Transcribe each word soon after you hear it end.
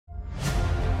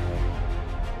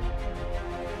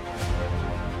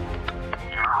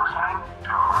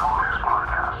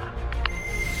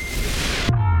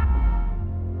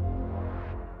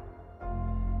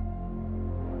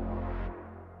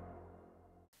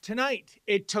Tonight,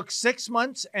 it took 6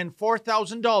 months and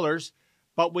 $4,000,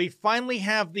 but we finally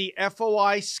have the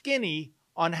FOI skinny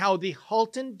on how the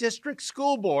Halton District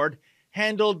School Board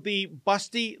handled the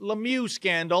Busty Lemieux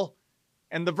scandal.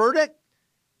 And the verdict?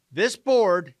 This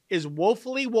board is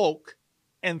woefully woke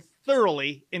and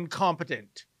thoroughly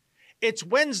incompetent. It's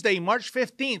Wednesday, March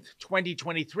 15th,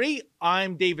 2023.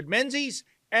 I'm David Menzies,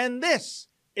 and this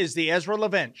is the Ezra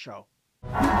Levant Show.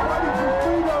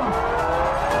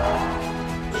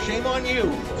 Shame on you,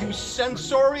 you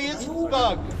censorious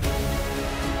thug.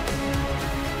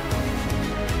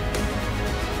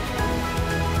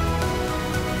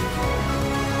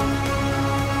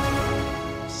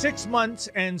 Six months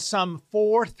and some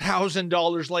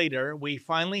 $4,000 later, we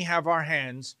finally have our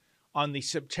hands on the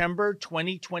September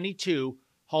 2022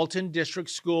 Halton District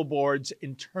School Board's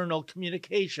internal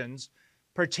communications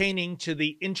pertaining to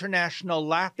the international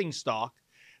laughingstock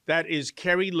that is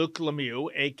Carrie Luke Lemieux,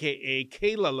 a.k.a.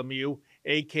 Kayla Lemieux,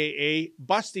 a.k.a.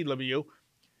 Busty Lemieux.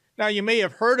 Now, you may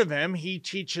have heard of him. He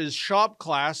teaches shop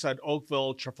class at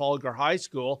Oakville Trafalgar High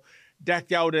School,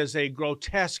 decked out as a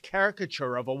grotesque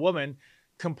caricature of a woman,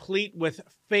 complete with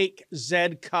fake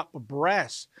Z-cup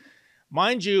breasts.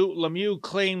 Mind you, Lemieux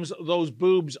claims those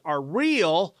boobs are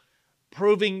real,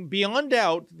 proving beyond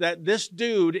doubt that this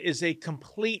dude is a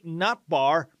complete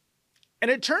nutbar. And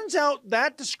it turns out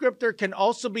that descriptor can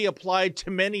also be applied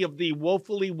to many of the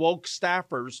woefully woke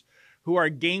staffers who are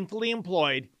gainfully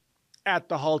employed at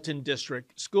the Halton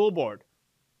District School Board.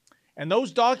 And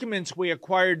those documents we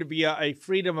acquired via a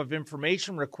Freedom of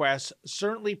Information request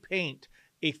certainly paint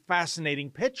a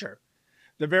fascinating picture.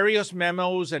 The various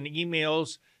memos and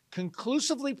emails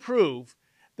conclusively prove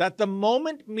that the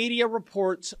moment media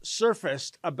reports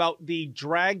surfaced about the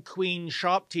drag queen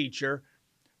shop teacher,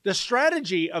 the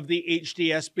strategy of the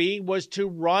HDSB was to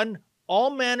run all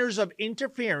manners of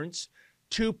interference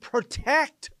to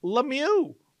protect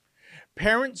Lemieux.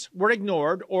 Parents were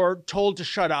ignored or told to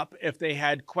shut up if they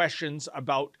had questions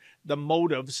about the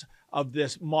motives of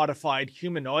this modified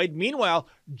humanoid. Meanwhile,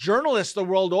 journalists the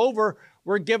world over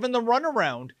were given the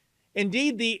runaround.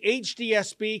 Indeed, the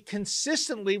HDSB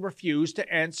consistently refused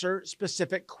to answer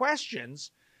specific questions,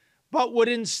 but would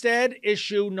instead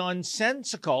issue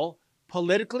nonsensical,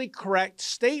 politically correct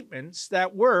statements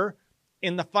that were,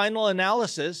 in the final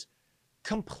analysis,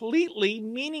 completely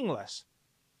meaningless.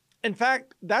 In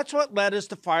fact, that's what led us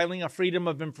to filing a Freedom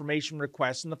of Information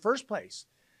request in the first place.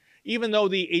 Even though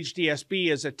the HDSB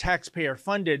is a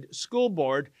taxpayer-funded school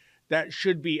board that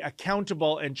should be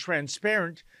accountable and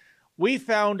transparent, we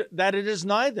found that it is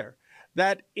neither.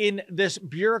 That in this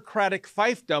bureaucratic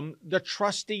fiefdom, the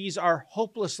trustees are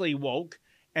hopelessly woke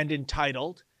and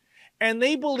entitled, and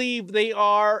they believe they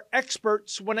are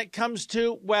experts when it comes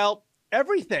to, well,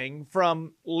 everything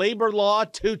from labor law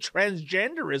to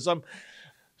transgenderism.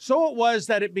 So it was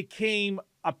that it became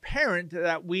apparent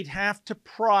that we'd have to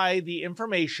pry the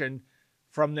information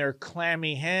from their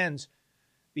clammy hands.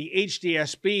 The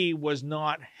HDSB was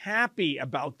not happy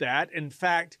about that. In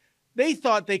fact, they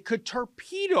thought they could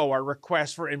torpedo our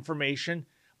request for information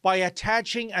by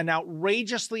attaching an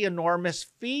outrageously enormous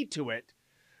fee to it.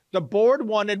 The board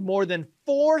wanted more than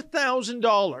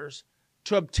 $4,000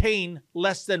 to obtain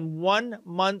less than 1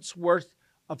 month's worth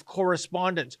of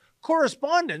correspondence.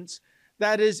 Correspondence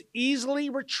that is easily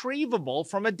retrievable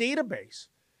from a database.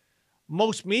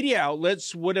 Most media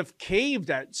outlets would have caved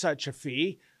at such a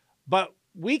fee, but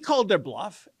we called their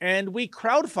bluff and we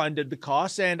crowdfunded the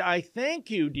costs, and I thank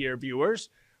you, dear viewers,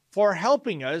 for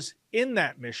helping us in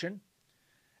that mission.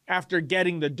 After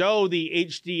getting the dough, the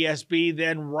HDSB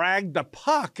then ragged the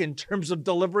puck in terms of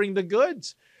delivering the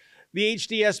goods. The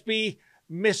HDSB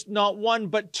missed not one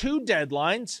but two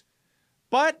deadlines,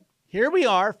 but here we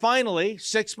are, finally,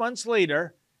 6 months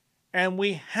later, and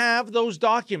we have those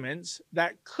documents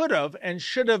that could have and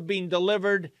should have been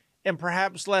delivered in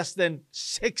perhaps less than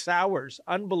 6 hours.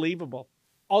 Unbelievable.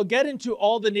 I'll get into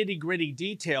all the nitty-gritty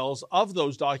details of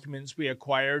those documents we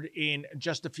acquired in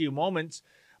just a few moments,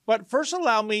 but first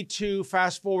allow me to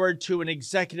fast forward to an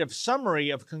executive summary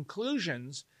of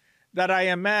conclusions that I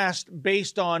amassed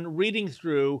based on reading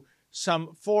through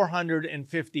some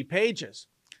 450 pages.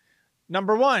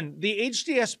 Number one, the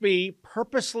HDSB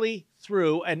purposely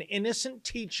threw an innocent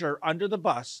teacher under the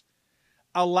bus,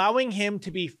 allowing him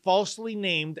to be falsely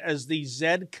named as the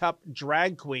Z-Cup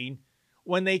drag queen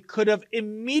when they could have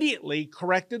immediately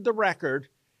corrected the record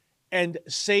and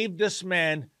saved this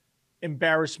man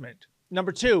embarrassment.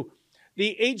 Number two,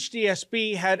 the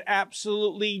HDSB had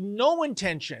absolutely no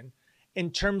intention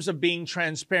in terms of being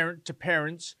transparent to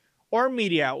parents or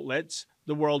media outlets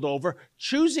the world over,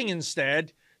 choosing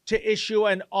instead to issue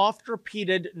an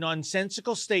oft-repeated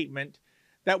nonsensical statement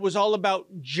that was all about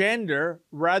gender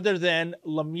rather than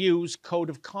Lemieux's code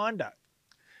of conduct.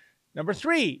 Number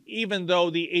 3, even though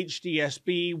the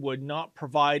HDSB would not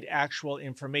provide actual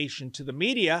information to the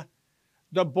media,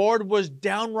 the board was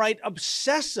downright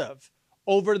obsessive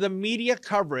over the media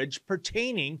coverage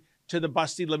pertaining to the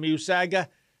Busty Lemieux saga,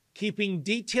 keeping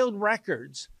detailed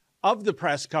records of the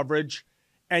press coverage.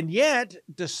 And yet,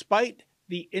 despite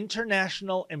the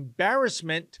international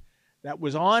embarrassment that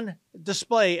was on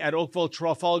display at Oakville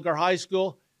Trafalgar High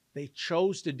School, they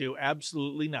chose to do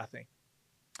absolutely nothing.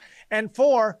 And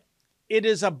 4, it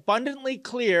is abundantly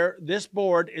clear this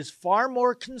board is far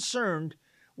more concerned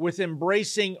with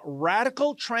embracing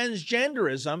radical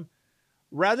transgenderism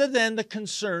rather than the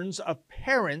concerns of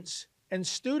parents and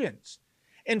students.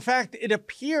 In fact, it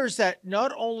appears that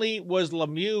not only was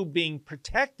Lemieux being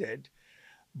protected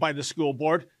by the school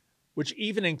board, which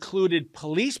even included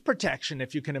police protection,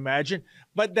 if you can imagine,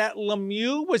 but that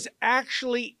Lemieux was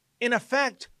actually, in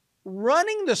effect,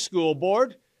 running the school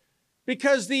board,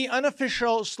 because the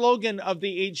unofficial slogan of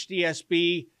the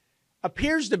HDSB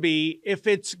appears to be, if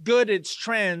it's good, it's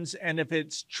trans, and if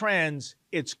it's trans,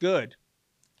 it's good.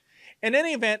 In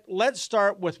any event, let's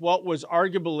start with what was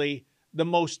arguably the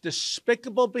most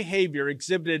despicable behavior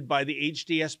exhibited by the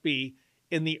HDSB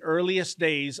in the earliest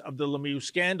days of the Lemieux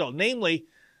scandal. Namely,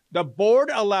 the board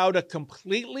allowed a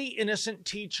completely innocent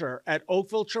teacher at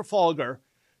Oakville Trafalgar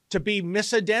to be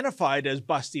misidentified as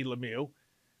Busty Lemieux.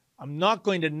 I'm not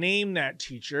going to name that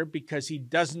teacher because he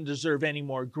doesn't deserve any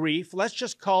more grief. Let's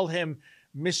just call him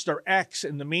Mr. X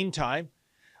in the meantime.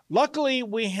 Luckily,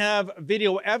 we have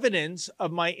video evidence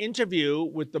of my interview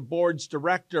with the board's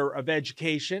director of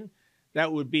education.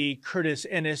 That would be Curtis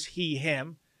Ennis, he,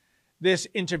 him. This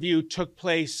interview took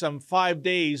place some 5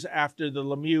 days after the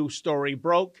Lemieux story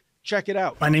broke. Check it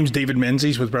out. My name's David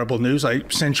Menzies with Rebel News. I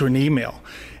sent you an email,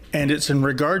 and it's in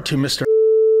regard to Mr.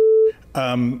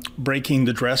 breaking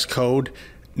the dress code,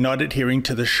 not adhering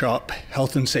to the shop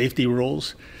health and safety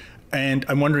rules, and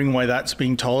I'm wondering why that's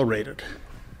being tolerated.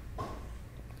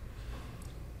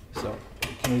 So,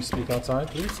 can we speak outside,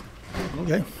 please?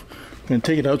 Okay, I'm going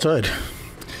to take it outside.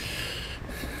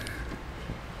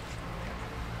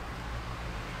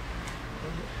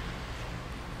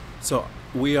 So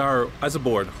we are, as a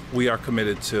board, we are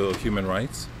committed to human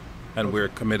rights, and we're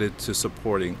committed to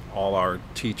supporting all our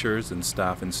teachers and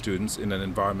staff and students in an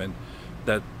environment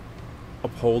that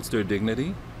upholds their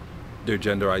dignity, their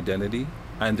gender identity,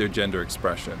 and their gender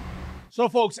expression. So,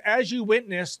 folks, as you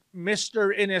witnessed,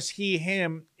 Mr. Innes, he,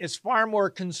 him, is far more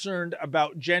concerned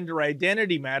about gender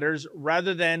identity matters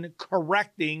rather than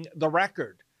correcting the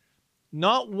record.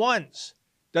 Not once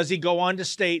does he go on to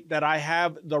state that I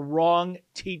have the wrong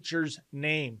teacher's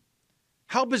name.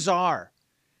 How bizarre.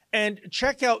 And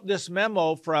check out this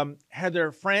memo from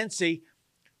Heather Francie.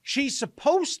 She's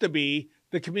supposed to be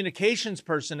the communications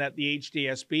person at the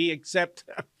HDSB, except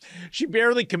she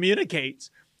barely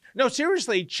communicates. No,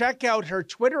 seriously, check out her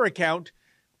Twitter account.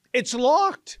 It's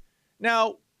locked.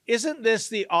 Now, isn't this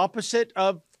the opposite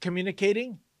of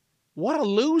communicating? What a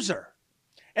loser.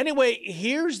 Anyway,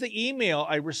 here's the email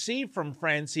I received from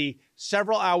Francie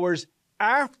several hours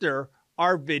after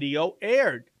our video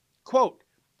aired. Quote,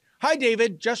 "Hi,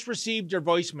 David, just received your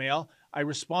voicemail. I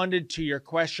responded to your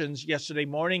questions yesterday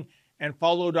morning and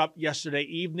followed up yesterday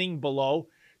evening below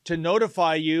to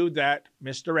notify you that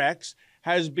Mr. X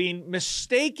has been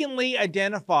mistakenly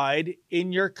identified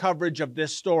in your coverage of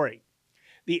this story.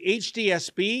 The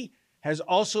HDSB has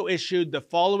also issued the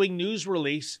following news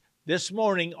release this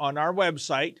morning on our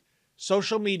website,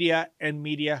 social media, and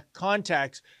media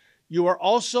contacts. You are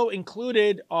also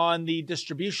included on the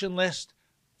distribution list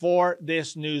for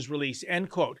this news release," end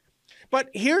quote.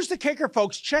 But here's the kicker,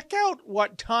 folks. Check out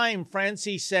what time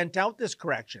Francie sent out this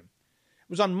correction. It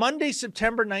was on Monday,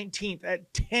 September 19th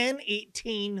at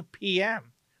 10:18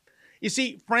 p.m. You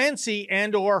see, Francie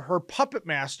and or her puppet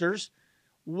masters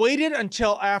waited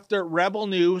until after Rebel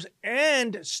News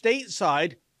and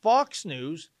stateside Fox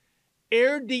News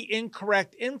aired the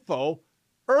incorrect info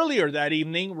earlier that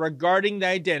evening regarding the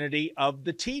identity of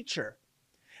the teacher.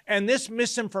 And this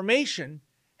misinformation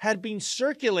had been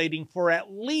circulating for at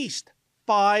least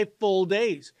 5 full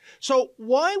days. So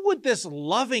why would this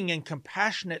loving and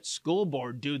compassionate school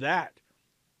board do that?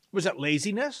 Was it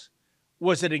laziness?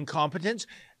 Was it incompetence?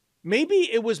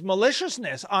 Maybe it was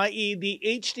maliciousness, i.e. the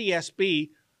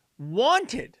HDSB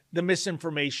wanted the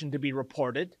misinformation to be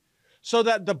reported so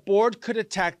that the board could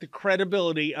attack the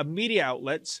credibility of media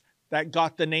outlets that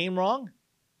got the name wrong?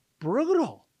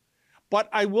 Brutal. But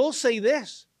I will say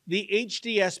this, the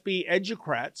HDSB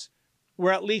educrats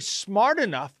were at least smart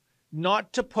enough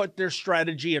not to put their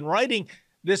strategy in writing.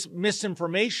 This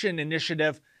misinformation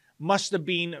initiative must have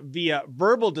been via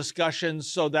verbal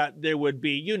discussions so that there would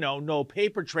be, no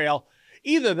paper trail.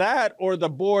 Either that or the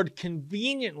board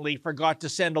conveniently forgot to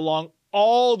send along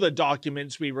all the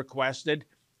documents we requested.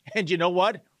 And you know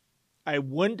what? I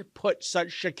wouldn't put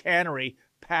such chicanery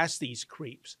past these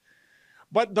creeps.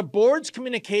 But the board's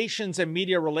communications and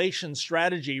media relations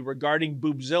strategy regarding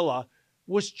Boobzilla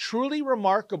was truly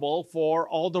remarkable for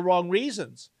all the wrong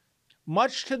reasons.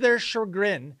 Much to their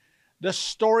chagrin, the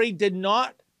story did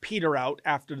not peter out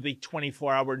after the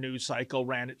 24-hour news cycle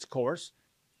ran its course.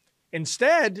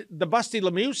 Instead, the Busty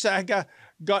Lemieux saga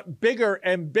got bigger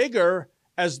and bigger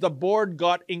as the board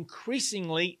got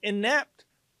increasingly inept.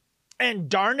 And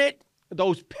darn it,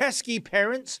 those pesky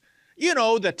parents,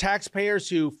 the taxpayers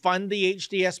who fund the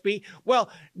HDSB,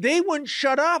 well, they wouldn't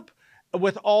shut up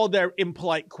with all their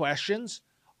impolite questions,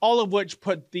 all of which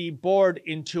put the board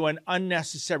into an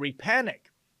unnecessary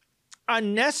panic.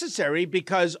 Unnecessary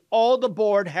because all the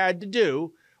board had to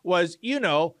do was,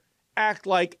 act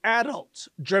like adults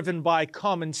driven by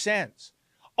common sense.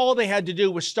 All they had to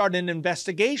do was start an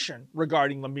investigation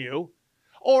regarding Lemieux,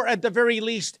 or at the very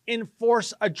least,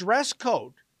 enforce a dress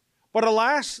code. But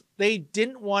alas, they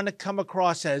didn't want to come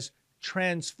across as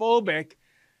transphobic,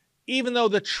 even though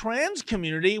the trans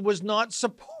community was not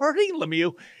supporting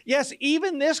Lemieux. Yes,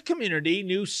 even this community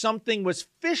knew something was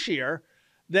fishier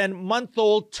than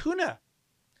month-old tuna.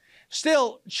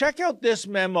 Still, check out this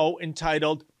memo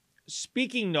entitled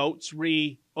Speaking Notes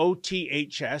re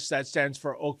OTHS, that stands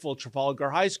for Oakville Trafalgar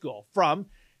High School, from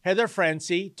Heather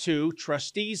Francie to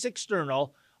Trustees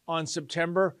External on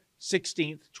September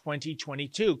 16th,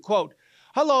 2022. Quote,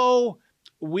 "Hello,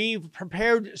 we've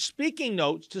prepared speaking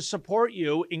notes to support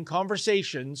you in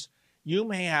conversations you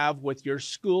may have with your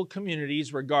school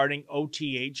communities regarding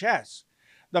OTHS.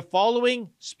 The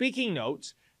following speaking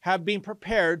notes have been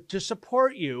prepared to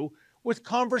support you with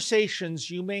conversations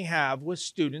you may have with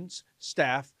students,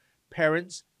 staff,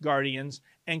 parents, guardians,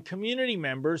 and community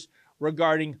members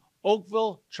regarding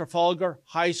Oakville Trafalgar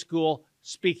High School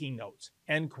speaking notes,"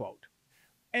 end quote.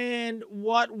 And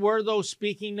what were those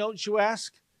speaking notes, you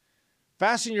ask?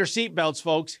 Fasten your seatbelts,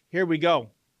 folks. Here we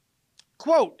go.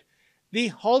 Quote, "The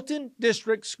Halton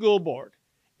District School Board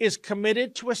is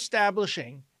committed to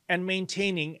establishing and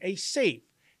maintaining a safe,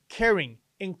 caring,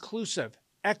 inclusive,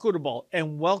 equitable,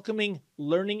 and welcoming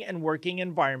learning and working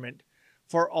environment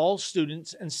for all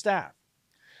students and staff.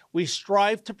 We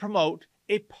strive to promote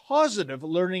a positive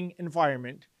learning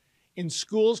environment in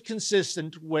schools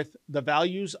consistent with the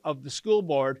values of the school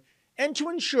board and to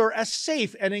ensure a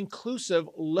safe and inclusive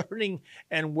learning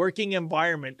and working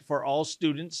environment for all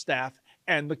students, staff,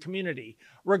 and the community,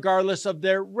 regardless of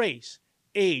their race,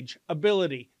 age,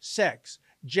 ability, sex,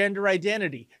 gender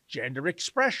identity, gender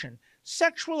expression,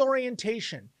 sexual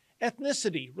orientation,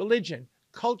 ethnicity, religion,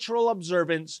 cultural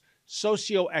observance,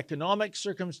 socioeconomic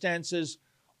circumstances,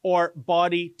 or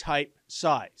body type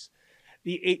size.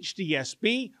 The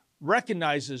HDSB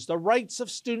recognizes the rights of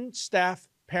students, staff,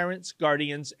 parents,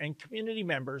 guardians, and community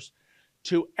members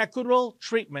to equitable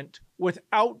treatment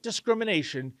without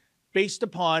discrimination based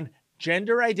upon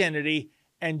gender identity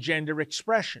and gender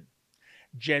expression.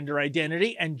 Gender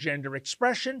identity and gender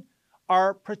expression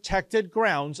are protected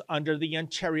grounds under the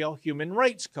Ontario Human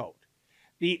Rights Code.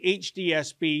 The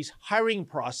HDSB's hiring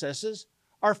processes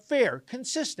are fair,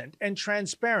 consistent, and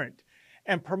transparent,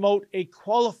 and promote a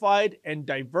qualified and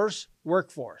diverse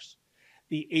workforce.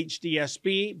 The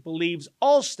HDSB believes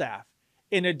all staff,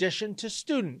 in addition to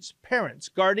students, parents,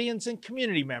 guardians, and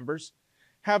community members,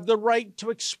 have the right to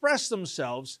express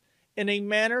themselves in a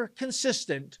manner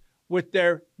consistent with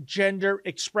their gender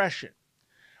expression.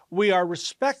 We are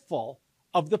respectful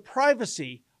of the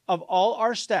privacy of all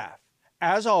our staff.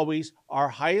 As always, our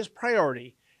highest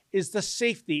priority is the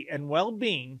safety and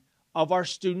well-being of our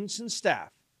students and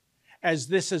staff. As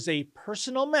this is a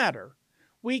personal matter,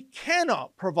 we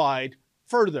cannot provide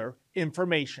further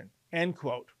information," end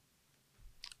quote.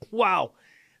 Wow,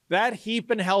 that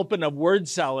heapin' helping of word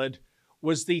salad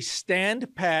was the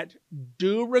stand-pat,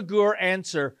 de rigueur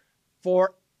answer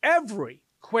for every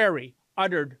query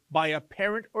uttered by a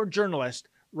parent or journalist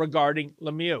regarding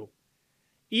Lemieux.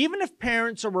 Even if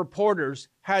parents or reporters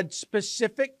had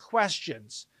specific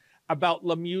questions about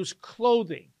Lemieux's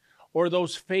clothing or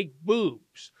those fake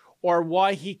boobs or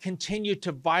why he continued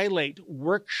to violate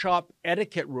workshop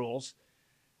etiquette rules,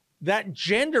 that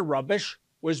gender rubbish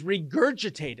was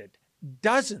regurgitated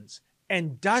dozens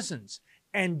and dozens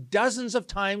and dozens of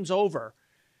times over,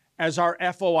 as our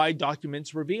FOI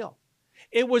documents reveal.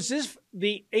 It was as if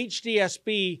the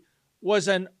HDSB was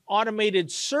an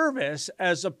automated service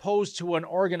as opposed to an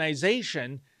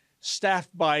organization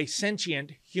staffed by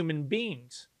sentient human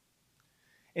beings.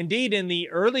 Indeed, in the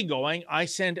early going, I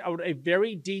sent out a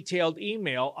very detailed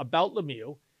email about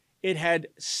Lemieux. It had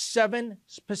 7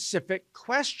 specific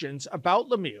questions about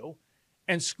Lemieux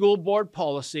and school board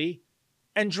policy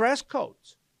and dress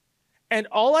codes. And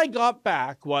all I got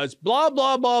back was blah,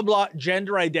 blah, blah, blah,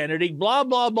 gender identity, blah,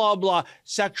 blah, blah, blah,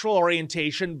 sexual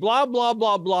orientation, blah, blah,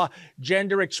 blah, blah,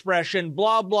 gender expression,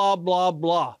 blah, blah, blah,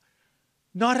 blah.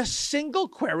 Not a single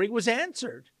query was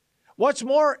answered. What's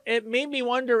more, it made me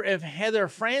wonder if Heather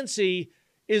Francie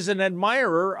is an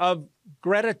admirer of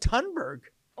Greta Thunberg.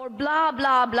 Or blah,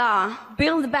 blah, blah,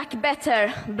 build back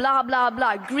better, blah, blah,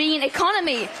 blah, green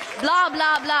economy, blah,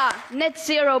 blah, blah, net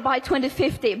zero by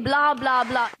 2050, blah, blah,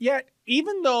 blah. Yet,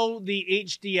 even though the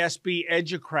HDSB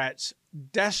educrats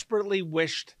desperately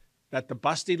wished that the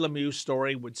Busty Lemieux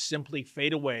story would simply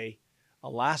fade away,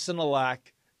 alas and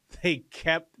alack, they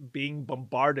kept being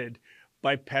bombarded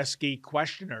by pesky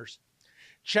questioners.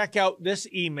 Check out this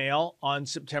email on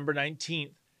September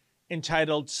 19th,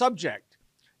 entitled Subject,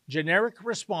 Generic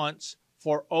Response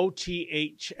for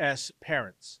OTHS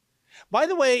Parents. By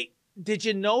the way, did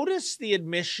you notice the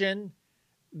admission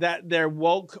that their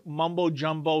woke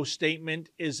mumbo-jumbo statement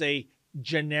is a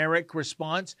generic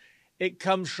response? It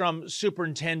comes from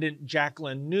Superintendent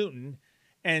Jacqueline Newton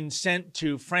and sent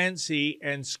to Francie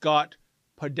and Scott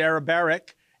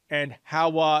Poderabarek and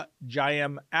Hawa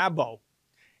Jayam Abo.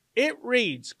 It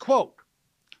reads, quote,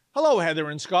 "Hello, Heather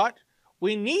and Scott.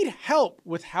 We need help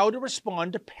with how to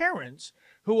respond to parents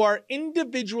who are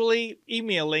individually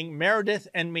emailing Meredith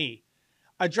and me,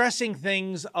 addressing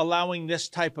things allowing this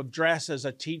type of dress as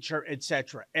a teacher,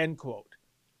 etc." End quote.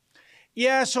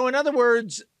 Yeah, so in other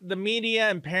words, the media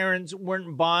and parents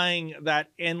weren't buying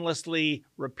that endlessly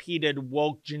repeated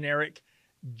woke generic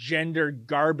gender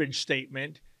garbage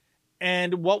statement.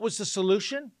 And what was the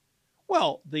solution?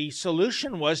 Well, the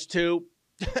solution was to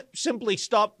simply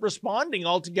stop responding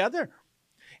altogether.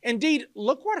 Indeed,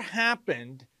 look what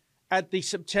happened at the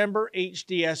September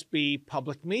HDSB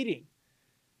public meeting.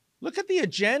 Look at the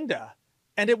agenda,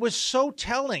 and it was so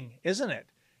telling, isn't it?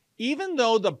 Even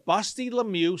though the Busty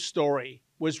Lemieux story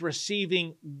was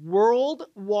receiving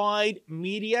worldwide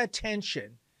media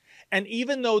attention, and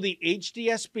even though the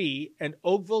HDSB and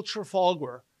Oakville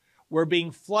Trafalgar were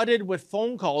being flooded with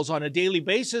phone calls on a daily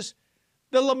basis,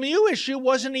 the Lemieux issue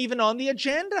wasn't even on the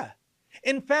agenda.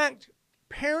 In fact,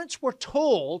 parents were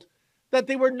told that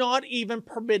they were not even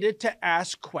permitted to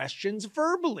ask questions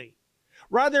verbally.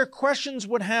 Rather, questions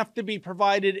would have to be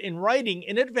provided in writing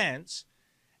in advance,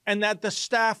 and that the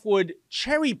staff would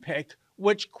cherry pick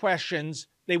which questions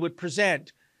they would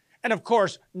present. And of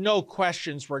course, no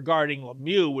questions regarding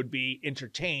Lemieux would be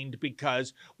entertained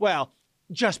because, well,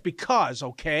 just because,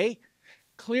 okay?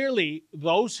 Clearly,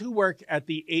 those who work at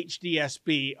the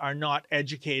HDSB are not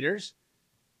educators.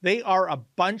 They are a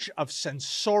bunch of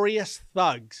censorious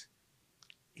thugs.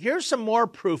 Here's some more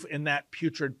proof in that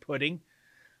putrid pudding.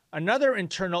 Another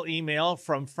internal email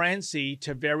from Francie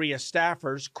to various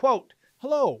staffers, quote,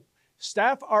 "Hello,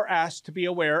 staff are asked to be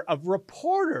aware of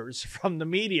reporters from the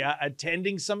media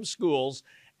attending some schools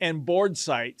and board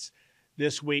sites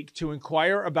this week to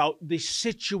inquire about the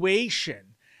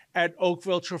situation at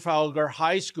Oakville Trafalgar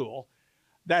High School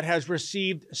that has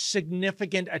received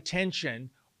significant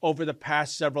attention over the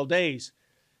past several days.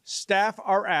 Staff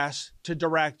are asked to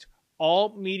direct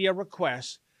all media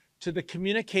requests to the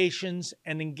Communications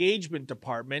and Engagement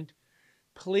Department.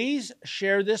 Please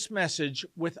share this message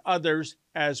with others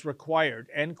as required."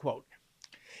 End quote.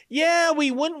 Yeah,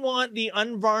 we wouldn't want the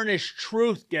unvarnished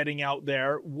truth getting out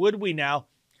there, would we now?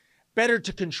 Better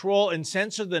to control and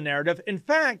censor the narrative. In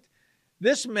fact,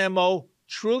 this memo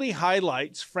truly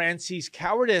highlights Francie's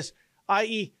cowardice,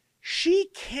 i.e., she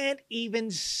can't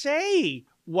even say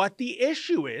what the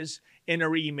issue is in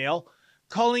her email,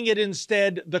 calling it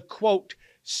instead the, quote,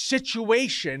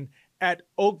 "situation at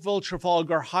Oakville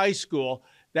Trafalgar High School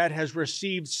that has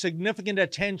received significant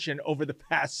attention over the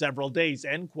past several days,"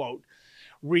 end quote.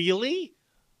 Really?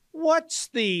 What's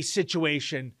the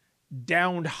situation?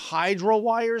 Downed hydro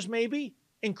wires, maybe?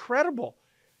 Incredible.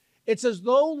 It's as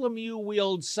though Lemieux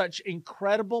wields such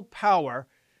incredible power,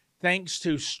 thanks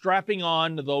to strapping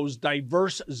on those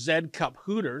diverse Z-Cup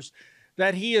hooters,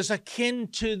 that he is akin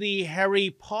to the Harry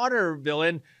Potter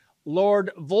villain, Lord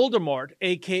Voldemort,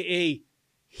 a.k.a.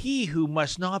 He Who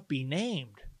Must Not Be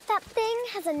Named. That thing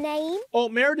has a name? Oh,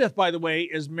 Meredith, by the way,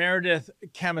 is Meredith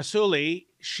Kamasuli,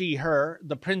 she, her,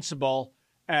 the principal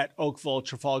at Oakville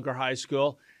Trafalgar High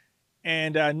School,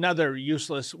 and another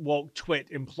useless woke twit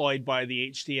employed by the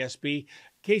HDSB.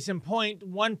 Case in point,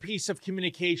 one piece of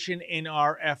communication in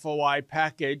our FOI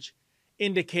package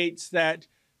indicates that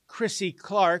Chrissy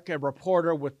Clark, a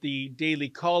reporter with the Daily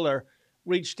Caller,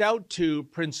 reached out to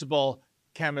Principal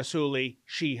Kamasuli,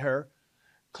 she, her.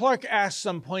 Clark asked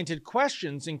some pointed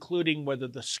questions, including whether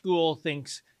the school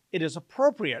thinks it is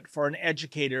appropriate for an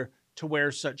educator to wear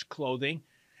such clothing,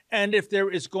 and if there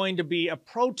is going to be a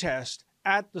protest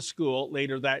at the school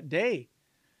later that day.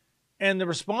 And the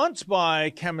response by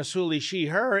Kamasuli, she,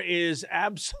 her, is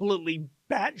absolutely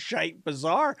batshite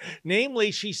bizarre.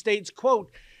 Namely, she states, quote,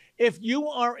 "If you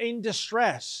are in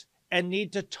distress and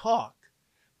need to talk,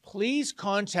 please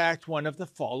contact one of the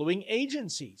following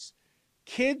agencies.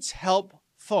 Kids Help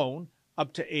Phone,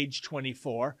 up to age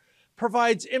 24,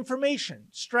 provides information,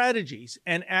 strategies,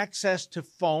 and access to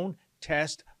phone,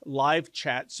 text, live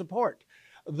chat support.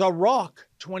 The Rock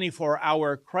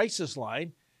 24-hour crisis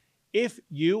line. If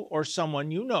you or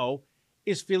someone you know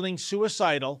is feeling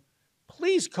suicidal,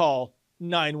 please call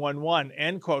 911,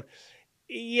 end quote.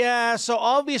 Yeah, so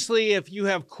obviously if you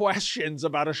have questions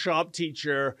about a shop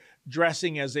teacher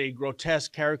dressing as a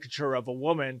grotesque caricature of a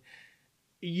woman,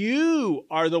 you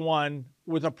are the one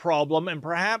with a problem, and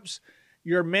perhaps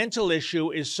your mental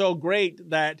issue is so great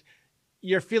that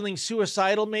you're feeling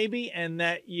suicidal maybe, and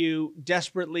that you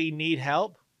desperately need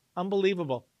help.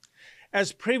 Unbelievable.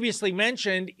 As previously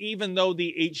mentioned, even though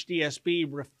the HDSB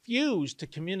refused to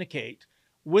communicate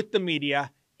with the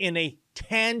media in a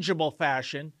tangible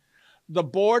fashion, the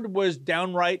board was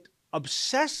downright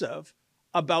obsessive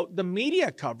about the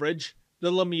media coverage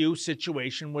the Lemieux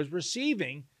situation was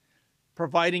receiving,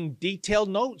 providing detailed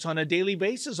notes on a daily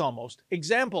basis almost.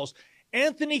 Examples: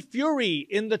 Anthony Furey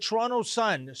in the Toronto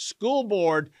Sun, school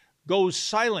board goes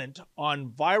silent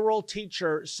on viral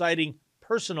teacher citing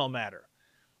personal matter.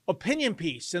 Opinion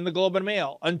piece in the Globe and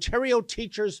Mail, Ontario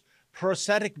teacher's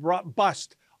prosthetic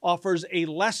bust offers a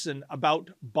lesson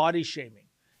about body shaming.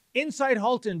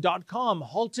 InsideHalton.com,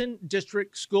 Halton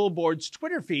District School Board's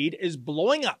Twitter feed is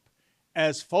blowing up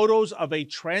as photos of a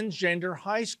transgender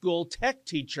high school tech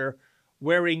teacher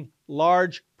wearing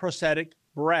large prosthetic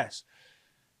breasts.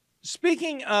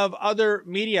 Speaking of other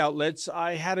media outlets,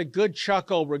 I had a good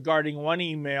chuckle regarding one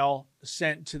email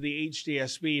sent to the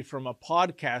HDSB from a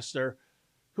podcaster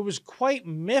who was quite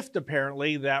miffed,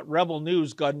 apparently, that Rebel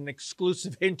News got an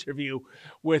exclusive interview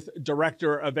with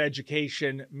Director of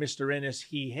Education, Mr. Innes,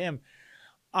 he, him.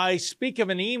 I speak of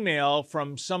an email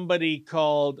from somebody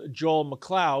called Joel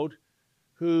McLeod,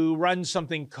 who runs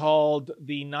something called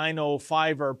the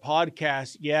 905er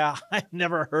podcast. Yeah, I've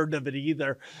never heard of it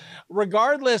either.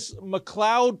 Regardless,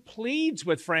 McLeod pleads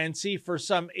with Francie for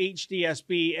some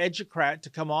HDSB educrat to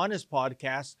come on his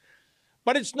podcast,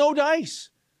 but it's no dice.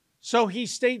 So he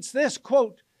states this,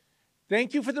 quote,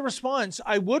 "Thank you for the response.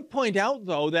 I would point out,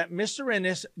 though, that Mr.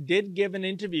 Innes did give an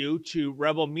interview to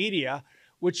Rebel Media,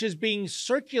 which is being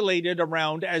circulated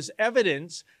around as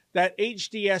evidence that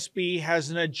HDSB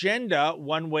has an agenda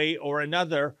one way or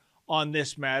another on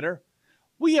this matter.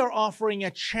 We are offering a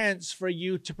chance for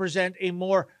you to present a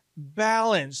more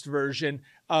balanced version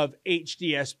of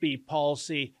HDSB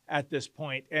policy at this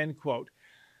point," end quote.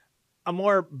 A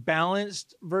more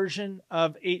balanced version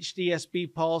of HDSB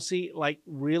policy? Like,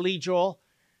 really, Joel?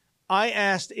 I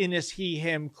asked Innes, he,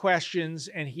 him questions,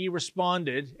 and he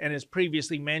responded, and as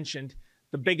previously mentioned,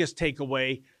 the biggest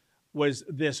takeaway was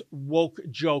this woke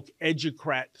joke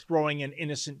educrat throwing an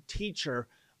innocent teacher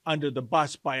under the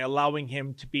bus by allowing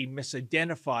him to be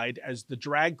misidentified as the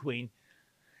drag queen.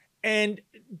 And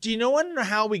do you know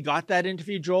how we got that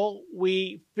interview, Joel?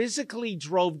 We physically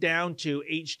drove down to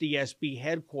HDSB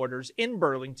headquarters in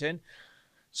Burlington.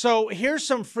 So here's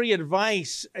some free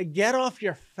advice. Get off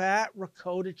your fat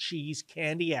ricotta cheese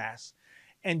candy ass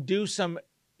and do some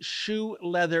shoe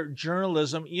leather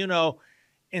journalism. You know,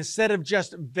 instead of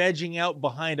just vegging out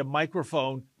behind a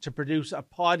microphone to produce a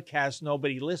podcast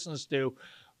nobody listens to,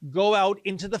 go out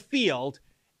into the field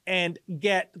and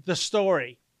get the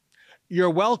story. You're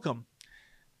welcome.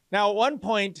 Now, at one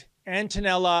point,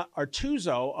 Antonella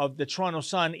Artuso of the Toronto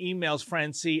Sun emails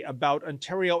Francie about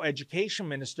Ontario Education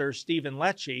Minister Stephen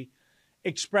Lecce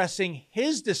expressing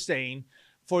his disdain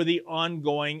for the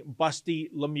ongoing Busty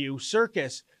Lemieux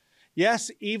circus. Yes,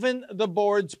 even the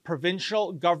board's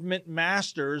provincial government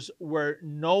masters were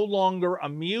no longer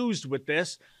amused with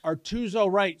this.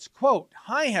 Artuso writes, quote,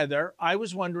 "Hi, Heather. I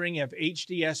was wondering if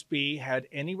HDSB had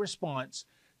any response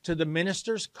to the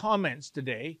minister's comments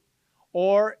today,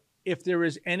 or if there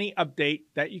is any update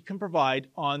that you can provide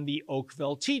on the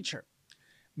Oakville teacher.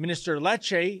 Minister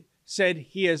Lecce said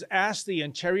he has asked the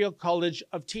Ontario College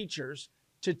of Teachers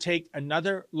to take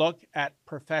another look at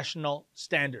professional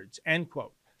standards," end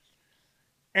quote.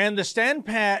 And the stand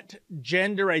pat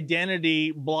gender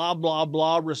identity blah, blah,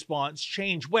 blah response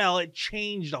changed. Well, it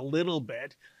changed a little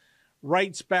bit.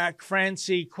 Writes back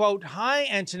Francie, quote, "Hi,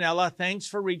 Antonella, thanks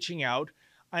for reaching out.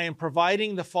 I am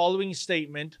providing the following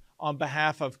statement on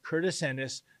behalf of Curtis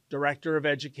Ennis, Director of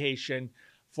Education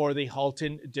for the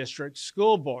Halton District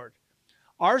School Board.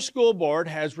 Our school board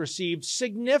has received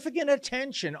significant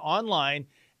attention online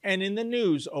and in the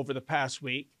news over the past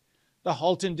week. The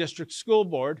Halton District School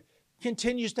Board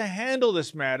continues to handle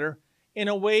this matter in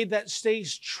a way that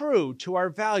stays true to our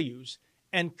values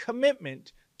and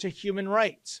commitment to human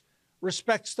rights,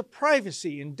 respects the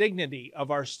privacy and dignity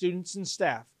of our students and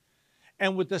staff,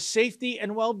 and with the safety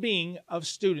and well-being of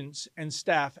students and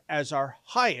staff as our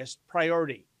highest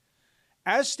priority.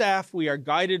 As staff, we are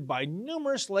guided by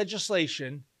numerous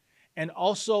legislation and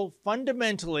also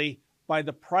fundamentally by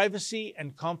the privacy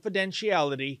and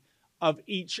confidentiality of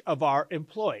each of our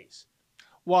employees.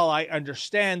 While I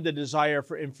understand the desire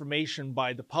for information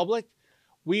by the public,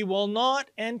 we will not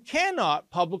and cannot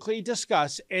publicly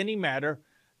discuss any matter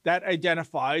that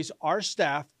identifies our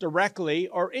staff directly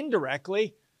or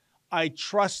indirectly. I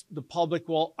trust the public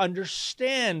will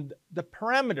understand the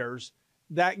parameters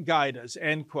that guide us,"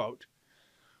 end quote.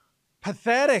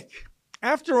 Pathetic.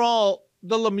 After all,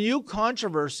 the Lemieux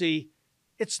controversy,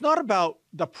 it's not about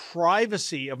the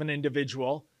privacy of an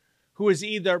individual who is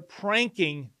either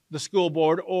pranking the school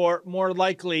board or more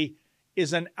likely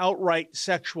is an outright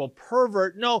sexual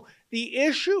pervert. No, the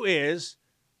issue is,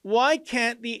 why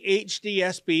can't the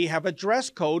HDSB have a dress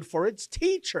code for its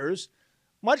teachers,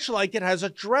 much like it has a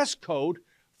dress code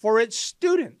for its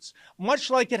students, much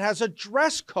like it has a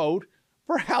dress code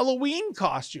for Halloween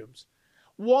costumes?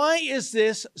 Why is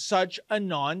this such a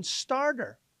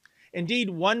non-starter?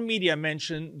 Indeed, one media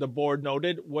mention the board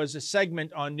noted was a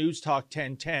segment on News Talk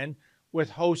 1010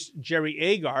 with host Jerry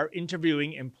Agar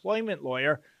interviewing employment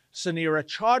lawyer Sunira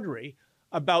Chaudhry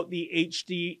about the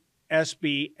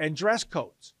HDSB and dress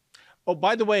codes. Oh,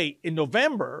 by the way, in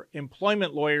November,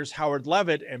 employment lawyers Howard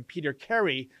Levitt and Peter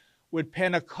Carey would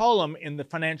pen a column in the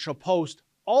Financial Post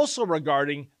also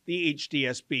regarding the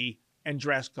HDSB and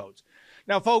dress codes.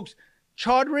 Now, folks,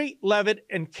 Chaudhry, Levitt,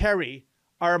 and Carey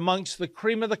are amongst the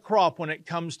cream of the crop when it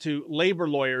comes to labor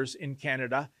lawyers in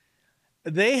Canada.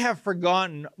 They have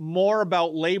forgotten more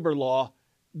about labor law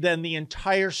than the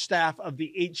entire staff of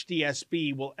the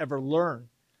HDSB will ever learn.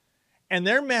 And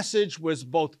their message was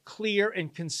both clear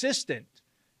and consistent.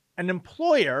 An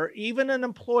employer, even an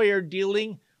employer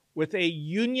dealing with a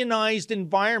unionized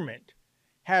environment,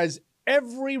 has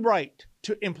every right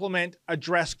to implement a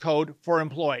dress code for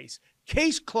employees.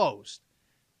 Case closed.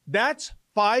 That's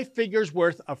 5 figures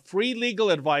worth of free legal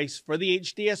advice for the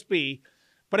HDSB.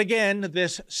 But again,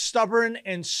 this stubborn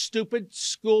and stupid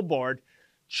school board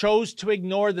chose to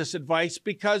ignore this advice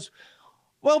because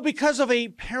of a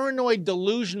paranoid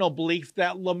delusional belief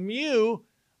that Lemieux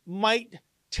might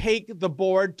take the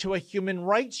board to a human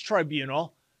rights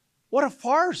tribunal. What a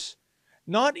farce.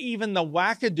 Not even the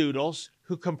wackadoodles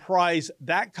who comprise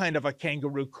that kind of a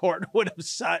kangaroo court would have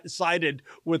sided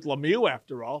with Lemieux,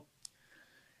 after all.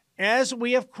 As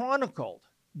we have chronicled,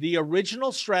 the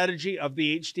original strategy of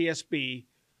the HDSB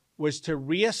was to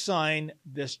reassign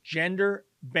this gender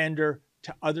bender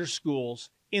to other schools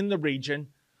in the region,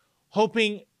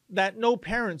 hoping that no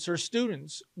parents or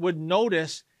students would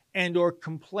notice and or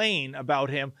complain about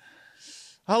him.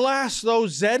 Alas,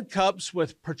 those Z cups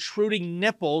with protruding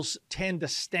nipples tend to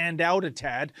stand out a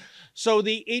tad, so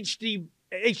the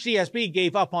HDSB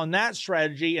gave up on that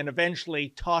strategy and eventually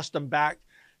tossed them back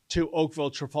to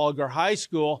Oakville Trafalgar High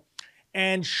School.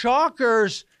 And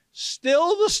shockers,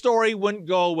 still the story wouldn't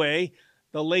go away.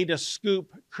 The latest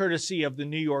scoop, courtesy of the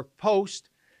New York Post,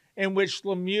 in which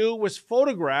Lemieux was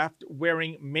photographed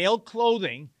wearing male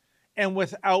clothing and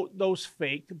without those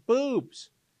fake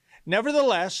boobs.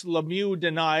 Nevertheless, Lemieux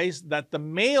denies that the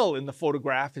male in the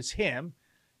photograph is him,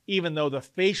 even though the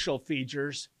facial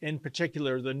features, in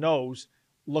particular the nose,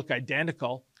 look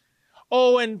identical.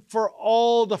 Oh, and for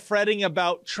all the fretting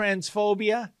about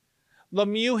transphobia,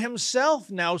 Lemieux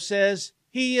himself now says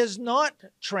he is not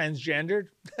transgendered.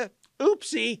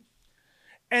 Oopsie.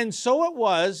 And so it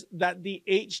was that the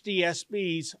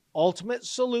HDSB's ultimate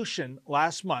solution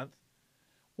last month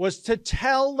was to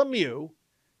tell Lemieux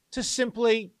to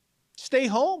simply stay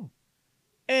home.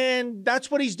 And that's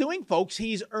what he's doing, folks.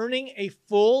 He's earning a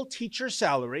full teacher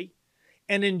salary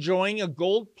and enjoying a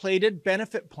gold-plated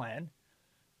benefit plan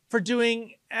for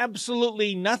doing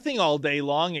absolutely nothing all day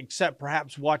long except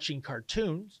perhaps watching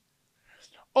cartoons.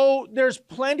 Oh, there's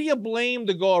plenty of blame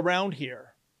to go around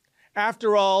here.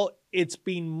 After all, it's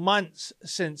been months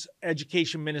since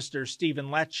Education Minister Stephen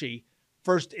Lecce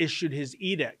first issued his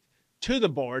edict to the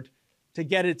board to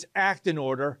get its act in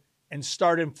order and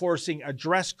start enforcing a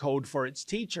dress code for its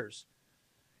teachers.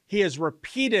 He has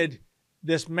repeated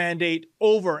this mandate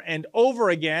over and over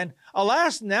again.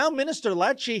 Alas, now Minister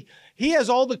Lecce, he has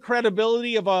all the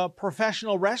credibility of a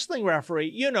professional wrestling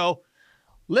referee. You know,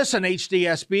 listen,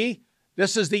 HDSB,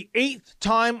 this is the 8th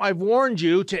time I've warned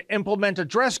you to implement a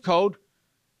dress code.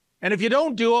 And if you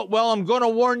don't do it, well, I'm going to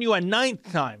warn you a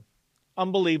 9th time.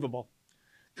 Unbelievable.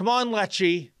 Come on,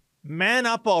 Lecce, man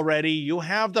up already. You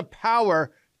have the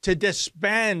power to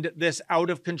disband this out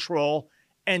of control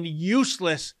and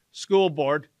useless school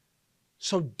board.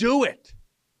 So do it.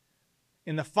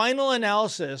 In the final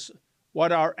analysis,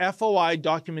 what our FOI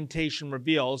documentation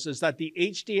reveals is that the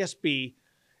HDSB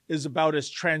is about as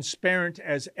transparent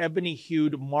as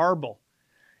ebony-hued marble.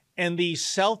 And these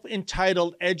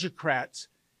self-entitled educrats,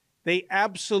 they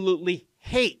absolutely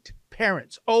hate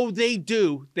parents. Oh, they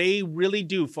do. They really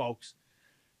do, folks.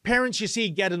 Parents, you see,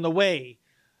 get in the way.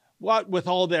 What with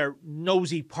all their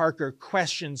nosy Parker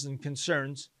questions and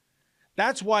concerns.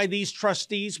 That's why these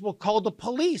trustees will call the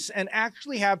police and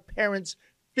actually have parents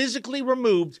physically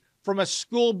removed from a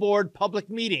school board public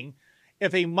meeting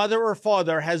if a mother or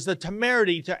father has the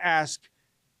temerity to ask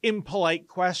impolite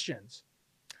questions.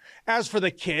 As for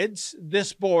the kids,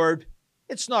 this board,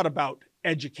 it's not about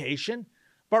education,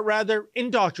 but rather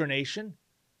indoctrination.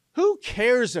 Who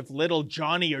cares if little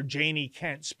Johnny or Janie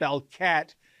can't spell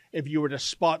cat if you were to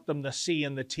spot them the C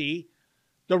and the T?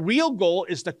 The real goal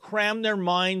is to cram their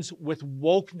minds with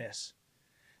wokeness.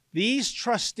 These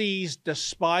trustees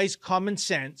despise common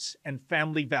sense and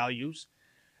family values.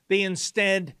 They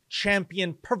instead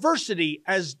champion perversity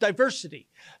as diversity.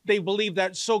 They believe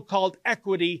that so-called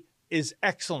equity is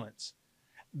excellence.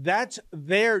 That's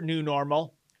their new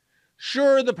normal.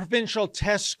 Sure, the provincial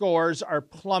test scores are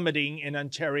plummeting in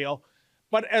Ontario,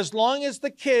 but as long as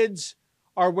the kids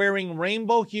are wearing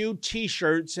rainbow-hued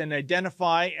T-shirts and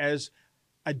identify as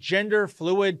a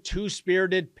gender-fluid,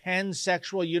 two-spirited,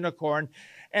 pansexual unicorn,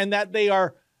 and that they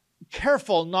are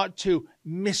careful not to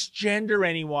misgender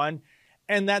anyone,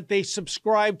 and that they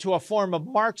subscribe to a form of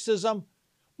Marxism,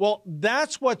 well,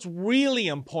 that's what's really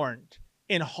important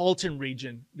in Halton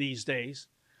Region these days.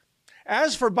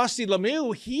 As for Busty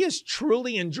Lemieux, he is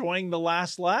truly enjoying the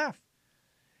last laugh.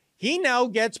 He now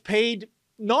gets paid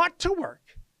not to work.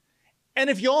 And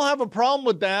if you all have a problem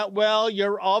with that, well,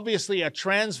 you're obviously a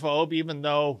transphobe, even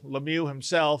though Lemieux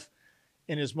himself,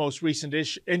 in his most recent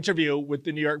interview with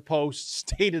the New York Post,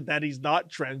 stated that he's not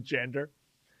transgender.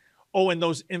 Oh, and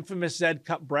those infamous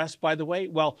Z-cup breasts, by the way,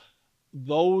 well,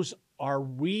 those are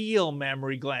real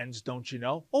mammary glands, don't you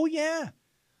know? Oh, yeah.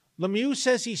 Lemieux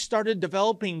says he started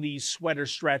developing these sweater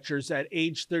stretchers at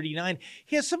age 39.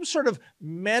 He has some sort of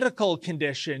medical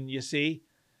condition, you see.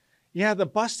 Yeah, the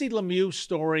Busty Lemieux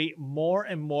story more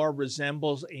and more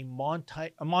resembles a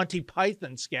Monty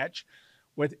Python sketch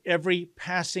with every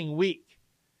passing week.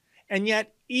 And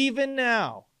yet, even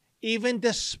now, even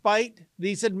despite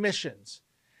these admissions,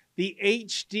 the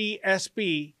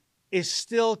HDSB is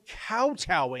still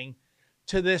kowtowing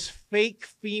to this fake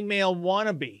female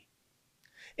wannabe.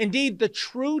 Indeed, the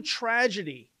true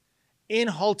tragedy in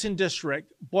Halton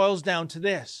District boils down to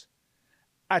this.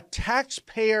 A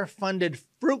taxpayer-funded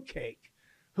fruitcake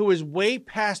who is way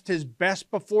past his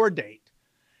best before date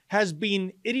has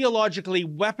been ideologically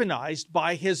weaponized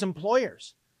by his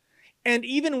employers. And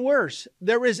even worse,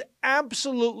 there is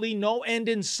absolutely no end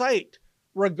in sight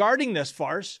regarding this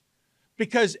farce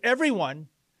because everyone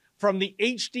from the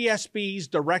HDSB's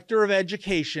Director of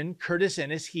Education, Curtis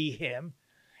Innes, he, him,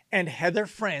 and Heather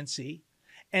Francie,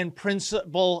 and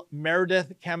Principal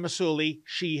Meredith Kamasuli,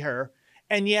 she, her,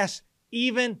 and yes,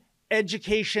 even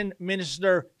Education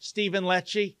Minister Stephen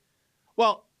Lecce.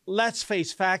 Well, let's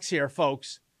face facts here,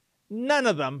 folks. None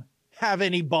of them have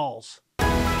any balls.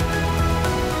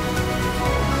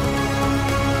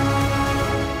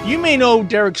 You may know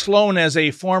Derek Sloan as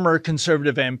a former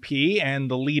Conservative MP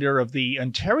and the leader of the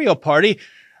Ontario Party,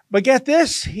 but get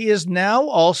this, he is now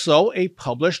also a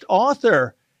published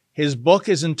author. His book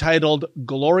is entitled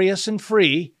Glorious and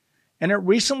Free, and it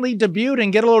recently debuted,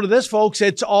 and get a load of this, folks,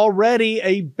 it's already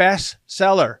a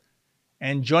bestseller.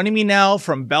 And joining me now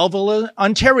from Belleville,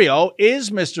 Ontario,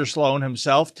 is Mr. Sloan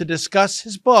himself to discuss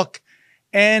his book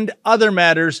and other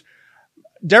matters.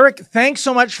 Derek, thanks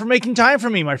so much for making time for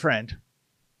me, my friend.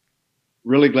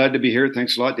 Really glad to be here.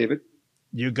 Thanks a lot, David.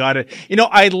 You got it. You know,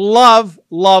 I love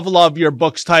your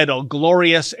book's title,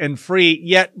 Glorious and Free.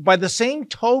 Yet, by the same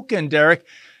token, Derek,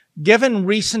 given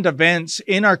recent events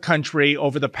in our country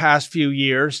over the past few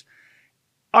years,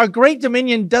 our great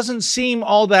Dominion doesn't seem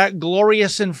all that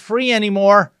glorious and free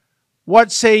anymore.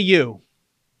 What say you?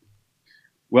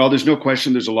 Well, there's no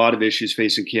question there's a lot of issues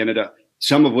facing Canada.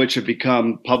 some of which have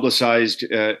become publicized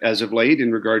as of late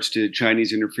in regards to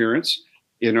Chinese interference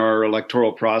in our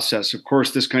electoral process. Of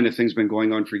course, this kind of thing's been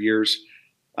going on for years.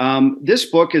 This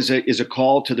book is a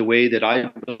call to the way that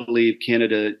I believe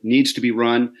Canada needs to be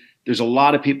run. There's a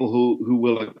lot of people who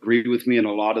will agree with me on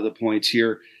a lot of the points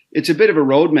here. It's a bit of a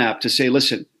roadmap to say,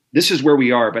 listen, this is where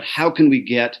we are, but how can we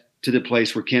get to the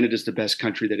place where Canada's the best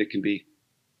country that it can be?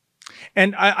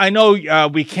 And I know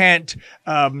we can't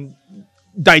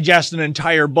digest an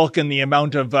entire book in the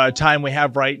amount of time we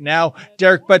have right now,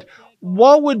 Derek, but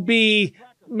what would be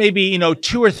maybe,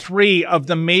 2 or 3 of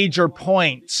the major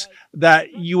points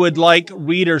that you would like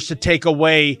readers to take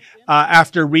away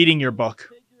after reading your book?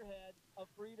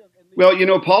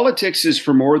 Well, politics is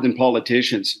for more than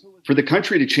politicians. For the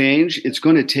country to change, it's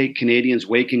going to take Canadians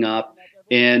waking up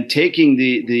and taking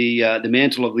the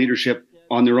mantle of leadership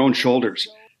on their own shoulders.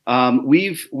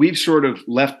 We've sort of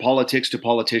left politics to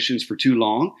politicians for too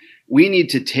long. We need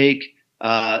to take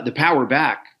the power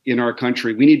back in our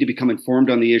country. We need to become informed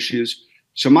on the issues.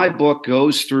 So my book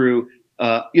goes through,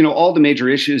 all the major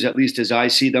issues, at least as I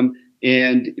see them,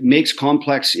 and makes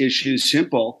complex issues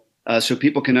simple so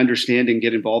people can understand and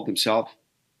get involved themselves.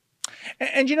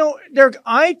 And, Derek,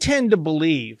 I tend to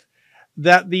believe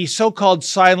that the so-called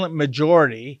silent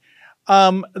majority,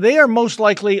 they are most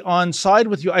likely on side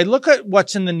with you. I look at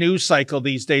what's in the news cycle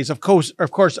these days. Of course,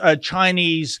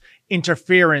 Chinese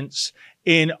interference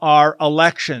in our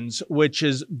elections, which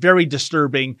is very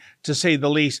disturbing to say the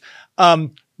least.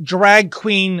 Drag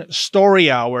queen story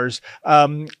hours,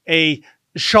 a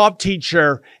shop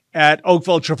teacher at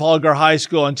Oakville Trafalgar High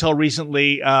School until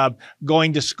recently,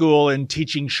 going to school and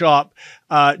teaching shop,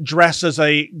 dressed as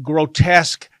a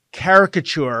grotesque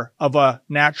caricature of a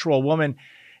natural woman.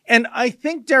 And I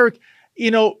think, Derek,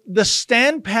 the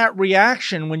stand pat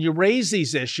reaction when you raise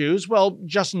these issues, well,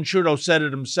 Justin Trudeau said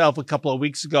it himself a couple of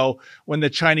weeks ago when the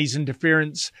Chinese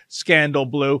interference scandal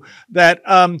blew, that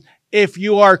if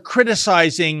you are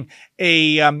criticizing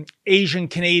a Asian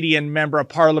Canadian member of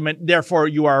parliament, therefore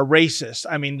you are a racist.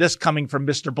 I mean, this coming from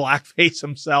Mr. Blackface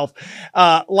himself.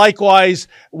 Likewise,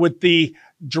 with the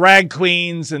drag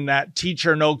queens and that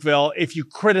teacher in Oakville, if you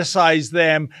criticize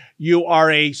them, you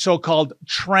are a so-called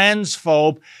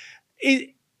transphobe.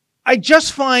 I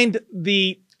just find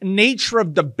the nature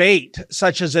of debate,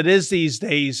 such as it is these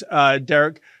days,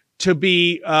 Derek, to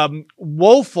be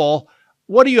woeful.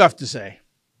 What do you have to say?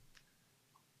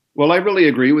 Well, I really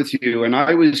agree with you. And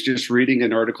I was just reading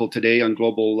an article today on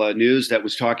Global News that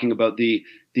was talking about the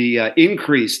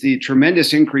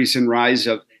tremendous increase in rise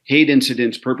of hate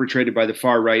incidents perpetrated by the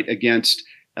far right against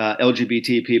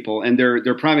LGBT people. And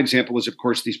their prime example was, of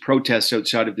course, these protests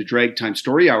outside of the Drag Time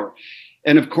Story Hour.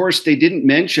 And of course, they didn't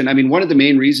mention, one of the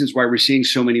main reasons why we're seeing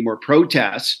so many more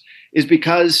protests is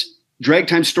because drag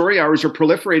time story hours are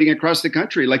proliferating across the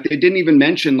country. Like, they didn't even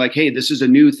mention, like, hey, this is a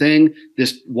new thing.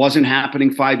 This wasn't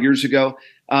happening 5 years ago.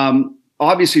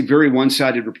 Obviously, very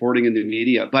one-sided reporting in the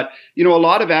media. But, a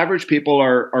lot of average people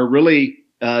are really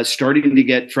starting to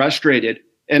get frustrated.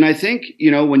 And I think,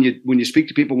 when you speak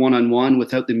to people one-on-one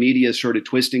without the media sort of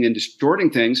twisting and distorting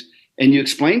things, and you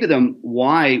explain to them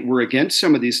why we're against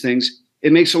some of these things,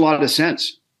 it makes a lot of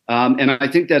sense. And I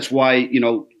think that's why,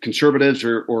 conservatives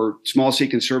or small C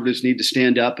conservatives need to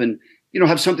stand up and,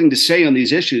 have something to say on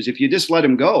these issues. If you just let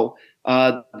them go,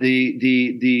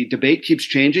 the debate keeps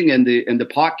changing and the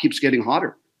pot keeps getting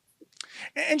hotter.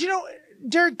 And,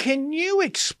 Derek, can you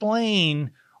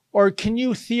explain or can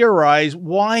you theorize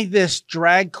why this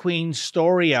drag queen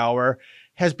story hour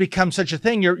has become such a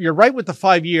thing? You're right with the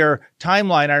 5-year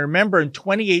timeline. I remember in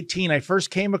 2018, I first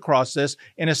came across this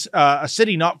in a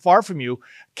city not far from you,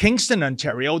 Kingston,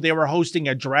 Ontario. They were hosting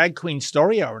a drag queen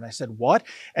story hour. And I said, what?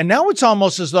 And now it's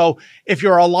almost as though if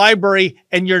you're a library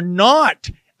and you're not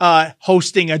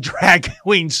hosting a drag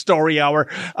queen story hour,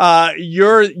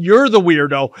 you're the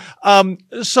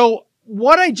weirdo. So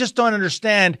what I just don't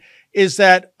understand is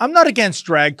that I'm not against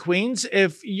drag queens.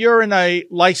 If you're in a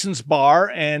licensed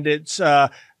bar and it's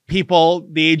people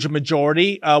the age of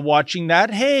majority watching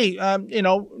that, hey,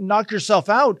 knock yourself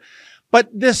out. But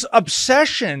this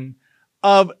obsession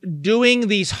of doing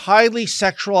these highly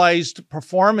sexualized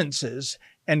performances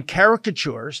and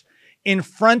caricatures in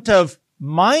front of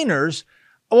minors.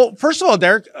 Well, first of all,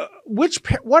 Derek,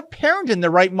 what parent in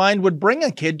their right mind would bring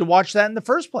a kid to watch that in the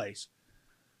first place?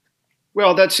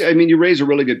 Well, you raise a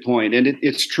really good point. And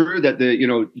it's true that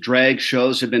the, drag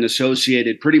shows have been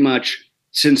associated pretty much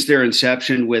since their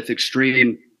inception with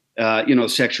extreme,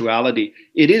 sexuality.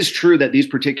 It is true that these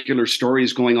particular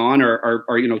stories going on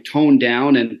are toned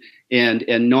down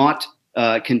and not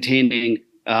containing,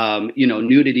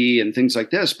 nudity and things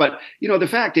like this. But, the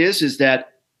fact is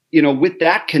that with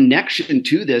that connection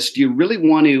to this, do you really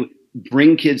want to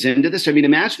bring kids into this? I mean,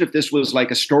 imagine if this was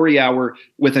like a story hour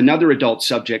with another adult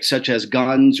subject, such as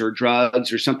guns or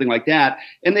drugs or something like that.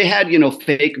 And they had,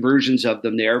 fake versions of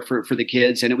them there for the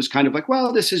kids. And it was kind of like,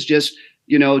 well, this is just,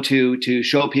 to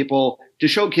show people, to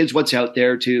show kids what's out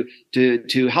there,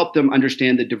 to help them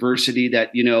understand the diversity that,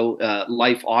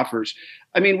 life offers.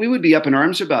 I mean, we would be up in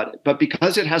arms about it. But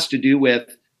because it has to do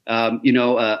with,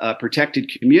 a protected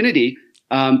community,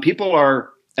 people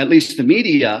are, at least the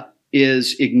media,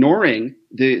 is ignoring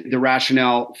the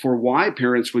rationale for why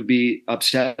parents would be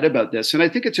upset about this. And I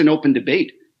think it's an open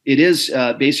debate. It is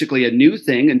basically a new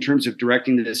thing in terms of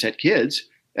directing this at kids.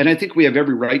 And I think we have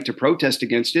every right to protest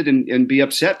against it and be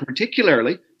upset,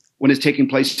 particularly when it's taking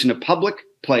place in a public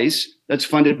place that's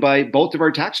funded by both of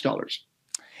our tax dollars.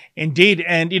 Indeed.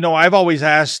 And, I've always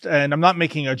asked, and I'm not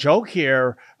making a joke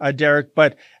here, Derek,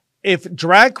 but if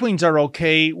drag queens are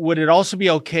okay, would it also be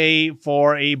okay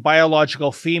for a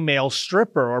biological female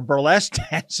stripper or burlesque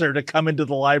dancer to come into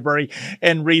the library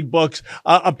and read books?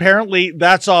 Apparently,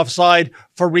 that's offside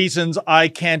for reasons I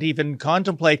can't even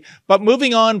contemplate. But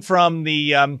moving on from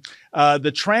the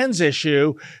trans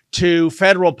issue to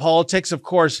federal politics, of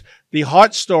course, the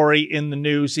hot story in the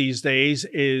news these days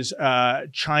is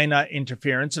China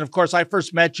interference. And of course, I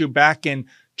first met you back in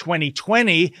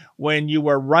 2020 when you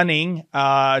were running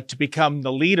to become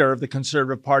the leader of the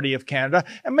Conservative Party of Canada.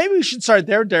 And maybe we should start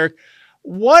there, Derek.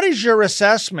 What is your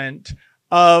assessment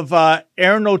of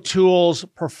Aaron O'Toole's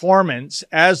performance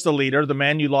as the leader, the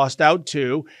man you lost out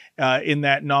to in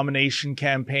that nomination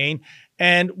campaign?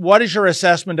 And what is your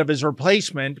assessment of his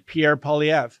replacement, Pierre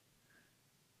Poilievre?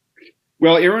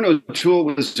 Well, Aaron O'Toole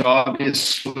was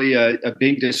obviously a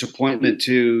big disappointment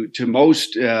to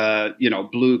most,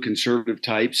 blue conservative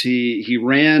types. He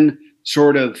ran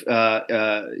sort of,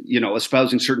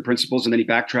 espousing certain principles, and then he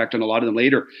backtracked on a lot of them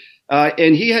later.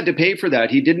 And he had to pay for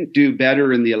that. He didn't do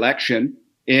better in the election,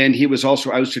 and he was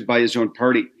also ousted by his own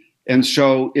party. And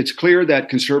so it's clear that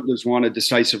conservatives want a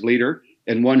decisive leader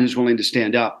and one who's willing to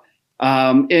stand up.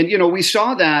 We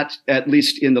saw that at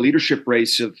least in the leadership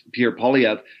race of Pierre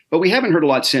Poilievre, but we haven't heard a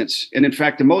lot since. And in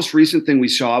fact, the most recent thing we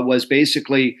saw was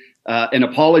basically an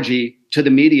apology to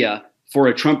the media for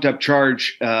a trumped up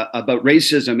charge about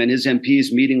racism and his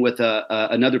MPs meeting with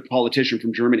another politician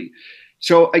from Germany.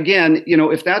 So again,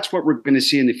 if that's what we're going to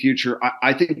see in the future,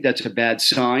 I think that's a bad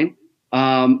sign.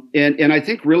 And I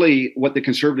think really what the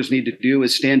Conservatives need to do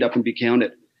is stand up and be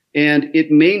counted. And it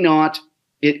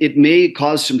may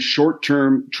cause some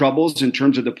short-term troubles in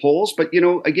terms of the polls, but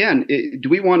again, do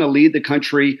we want to lead the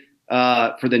country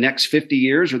for the next 50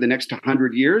 years or the next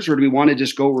 100 years, or do we want to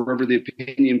just go wherever the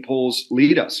opinion polls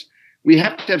lead us? We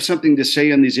have to have something to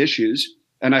say on these issues,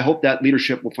 and I hope that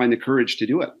leadership will find the courage to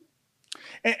do it.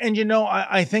 And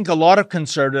I think a lot of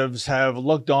conservatives have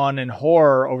looked on in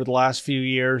horror over the last few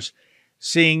years,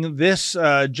 seeing this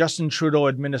Justin Trudeau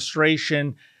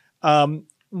administration.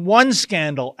 One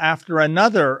scandal after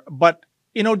another. But,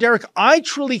 Derek, I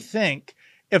truly think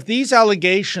if these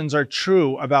allegations are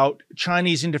true about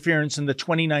Chinese interference in the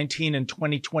 2019 and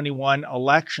 2021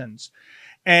 elections,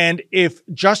 and if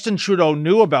Justin Trudeau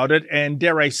knew about it and,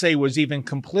 dare I say, was even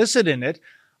complicit in it,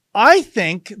 I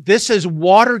think this is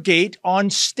Watergate on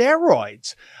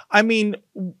steroids. I mean,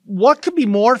 what could be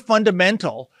more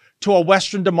fundamental to a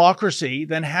Western democracy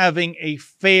than having a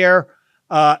fair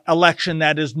election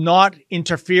that is not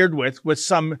interfered with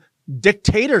some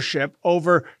dictatorship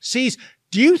overseas?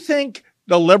 Do you think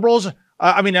the Liberals,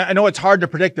 I know it's hard to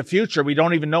predict the future. We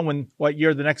don't even know what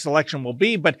year the next election will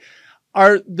be, but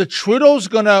are the Trudeau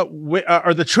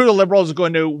Liberals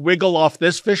going to wiggle off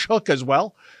this fishhook as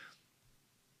well?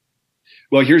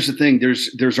 Well, here's the thing.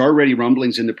 There's already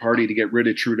rumblings in the party to get rid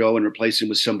of Trudeau and replace him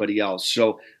with somebody else.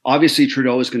 So obviously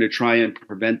Trudeau is going to try and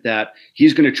prevent that.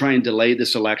 He's going to try and delay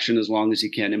this election as long as he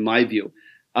can, in my view.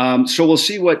 So we'll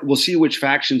see which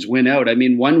factions win out. I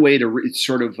mean, one way to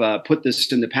sort of put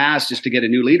this in the past is to get a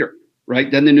new leader,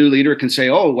 right? Then the new leader can say,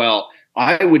 "Oh, well,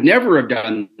 I would never have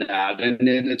done that," and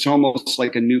it's almost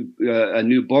like a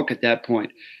new book at that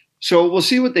point. So we'll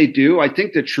see what they do. I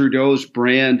think that Trudeau's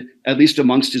brand, at least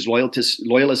amongst his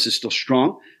loyalists, is still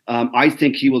strong. I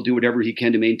think he will do whatever he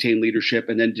can to maintain leadership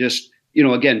and then just,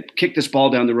 again, kick this ball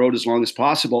down the road as long as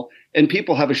possible. And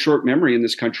people have a short memory in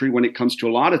this country when it comes to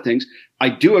a lot of things. I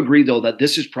do agree, though, that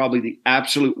this is probably the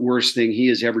absolute worst thing he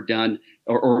has ever done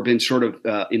or been sort of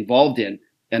involved in.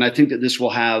 And I think that this will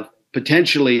have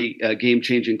potentially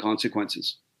game-changing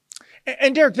consequences.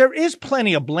 And Derek, there is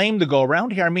plenty of blame to go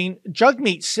around here. I mean,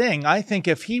 Jagmeet Singh, I think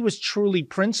if he was truly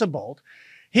principled,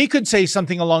 he could say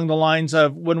something along the lines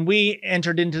of, when we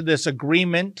entered into this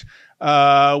agreement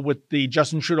with the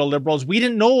Justin Trudeau Liberals, we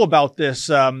didn't know about this,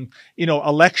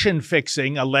 election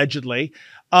fixing, allegedly.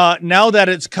 Now that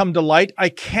it's come to light, I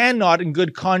cannot in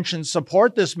good conscience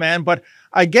support this man, but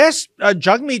I guess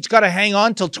Jugmeat's got to hang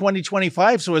on till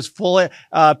 2025 so his full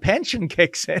pension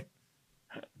kicks in.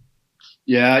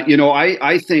 Yeah,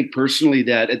 I think personally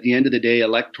that at the end of the day,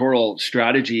 electoral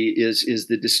strategy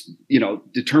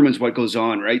determines what goes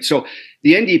on, right? So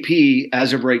the NDP,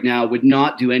 as of right now, would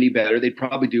not do any better. They'd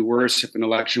probably do worse if an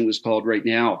election was called right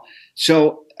now.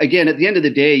 So again, at the end of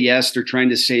the day, yes, they're trying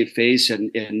to save face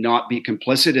and not be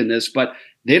complicit in this, but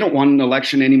they don't want an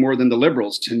election any more than the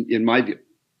Liberals, in my view.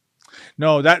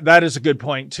 No, that is a good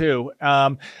point too.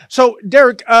 So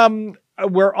Derek,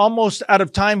 we're almost out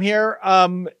of time here.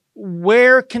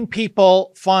 Where can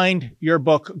people find your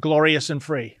book, Glorious and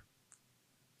Free?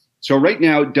 So right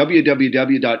now,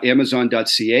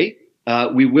 www.amazon.ca. I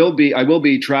will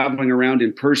be traveling around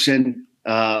in person,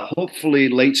 hopefully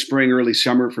late spring, early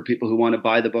summer, for people who want to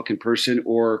buy the book in person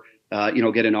or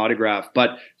get an autograph.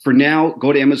 But for now,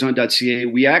 go to amazon.ca.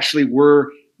 We actually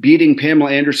were beating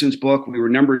Pamela Anderson's book. We were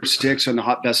number 6 on the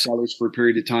hot bestsellers for a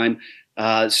period of time.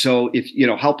 So if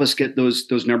help us get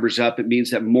those numbers up, it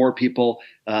means that more people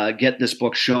get this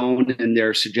book shown in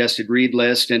their suggested read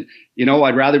list. And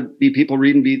I'd rather people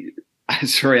be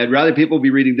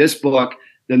reading this book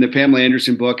than the Pamela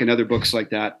Anderson book and other books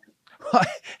like that.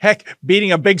 Heck,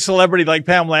 beating a big celebrity like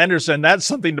Pamela Anderson, that's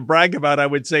something to brag about, I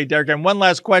would say, Derek. And one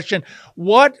last question: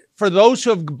 for those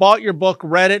who have bought your book,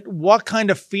 read it, what kind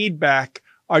of feedback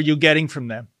are you getting from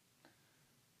them?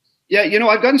 Yeah,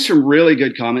 I've gotten some really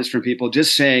good comments from people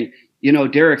just saying,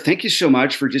 Derek, thank you so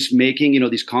much for just making,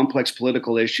 these complex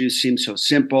political issues seem so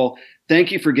simple.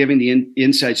 Thank you for giving the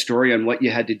inside story on what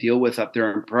you had to deal with up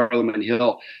there on Parliament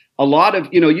Hill. A lot of,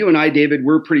 you and I, David,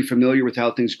 we're pretty familiar with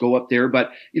how things go up there,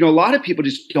 but, a lot of people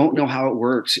just don't know how it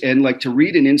works. And to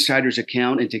read an insider's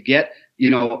account and to get,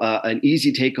 an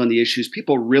easy take on the issues,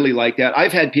 people really like that.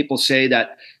 I've had people say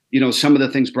that, some of the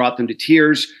things brought them to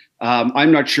tears.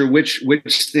 I'm not sure which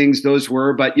things those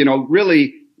were, but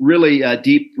really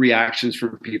deep reactions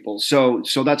from people. So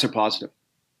that's a positive.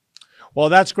 Well,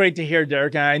 that's great to hear,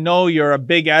 Derek. And I know you're a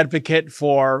big advocate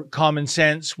for common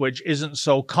sense, which isn't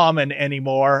so common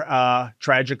anymore,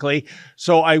 tragically.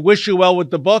 So I wish you well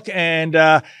with the book.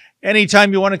 And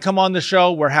anytime you want to come on the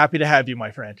show, we're happy to have you,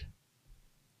 my friend.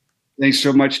 Thanks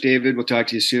so much, David. We'll talk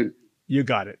to you soon. You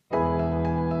got it.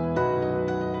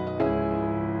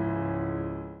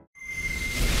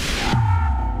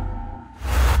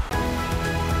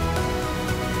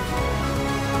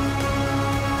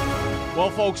 Well,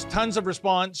 folks, tons of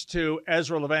response to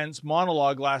Ezra Levin's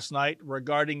monologue last night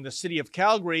regarding the city of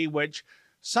Calgary, which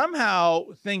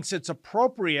somehow thinks it's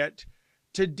appropriate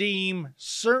to deem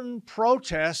certain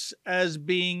protests as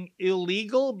being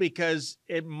illegal because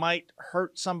it might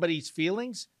hurt somebody's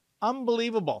feelings.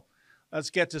 Unbelievable. Let's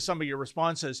get to some of your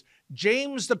responses.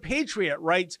 James the Patriot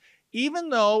writes, even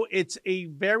though it's a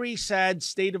very sad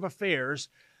state of affairs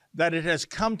that it has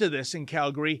come to this in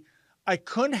Calgary, I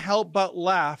couldn't help but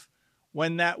laugh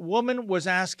when that woman was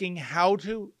asking how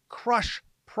to crush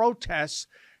protests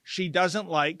she doesn't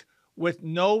like with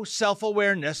no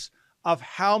self-awareness of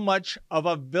how much of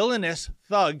a villainous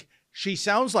thug she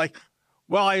sounds like.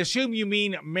 Well, I assume you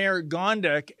mean Mayor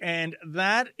Gondek, and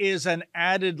that is an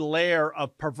added layer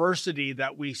of perversity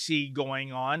that we see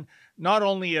going on. Not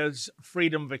only is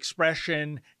freedom of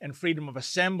expression and freedom of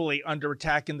assembly under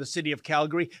attack in the city of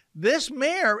Calgary, this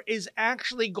mayor is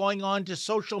actually going on to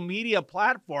social media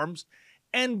platforms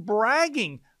and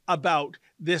bragging about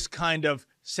this kind of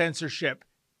censorship.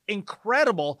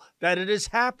 Incredible that it is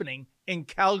happening in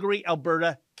Calgary,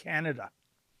 Alberta, Canada.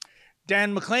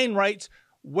 Dan McLean writes,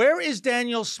 where is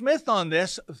Danielle Smith on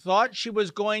this? Thought she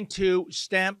was going to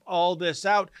stamp all this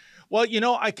out. Well,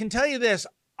 I can tell you this.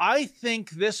 I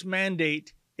think this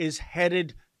mandate is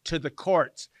headed to the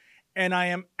courts. And I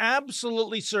am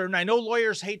absolutely certain, I know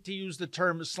lawyers hate to use the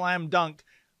term slam dunk.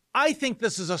 I think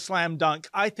this is a slam dunk.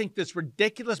 I think this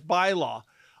ridiculous bylaw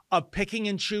of picking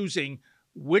and choosing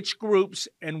which groups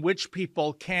and which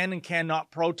people can and cannot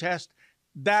protest,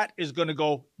 that is going to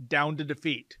go down to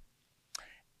defeat.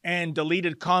 And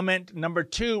deleted comment number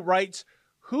 2 writes,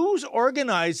 who's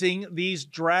organizing these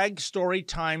drag story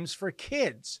times for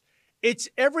kids? It's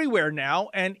everywhere now,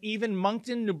 and even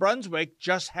Moncton, New Brunswick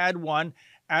just had one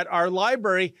at our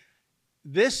library.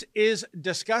 This is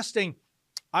disgusting.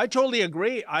 I totally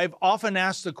agree. I've often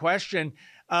asked the question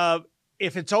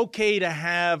if it's okay to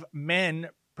have men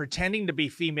pretending to be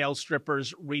female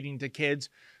strippers reading to kids.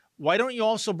 why don't you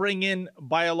also bring in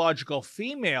biological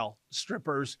female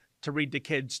strippers to read to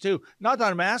kids too? Not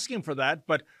that I'm asking for that,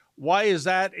 but why is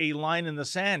that a line in the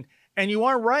sand? And you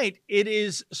are right, it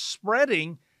is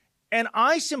spreading. And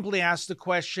I simply ask the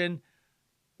question,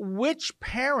 which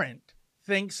parent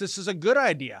thinks this is a good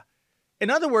idea? In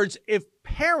other words, if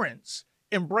parents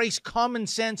embrace common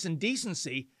sense and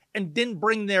decency and didn't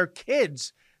bring their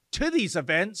kids to these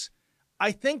events,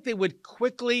 I think they would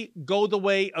quickly go the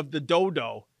way of the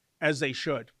dodo, as they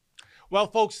should. Well,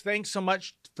 folks, thanks so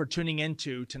much for tuning in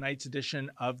to tonight's edition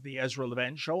of the Ezra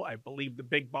Levant Show. I believe the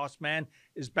big boss man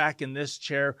is back in this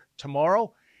chair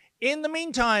tomorrow. In the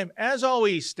meantime, as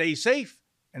always, stay safe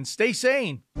and stay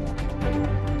sane.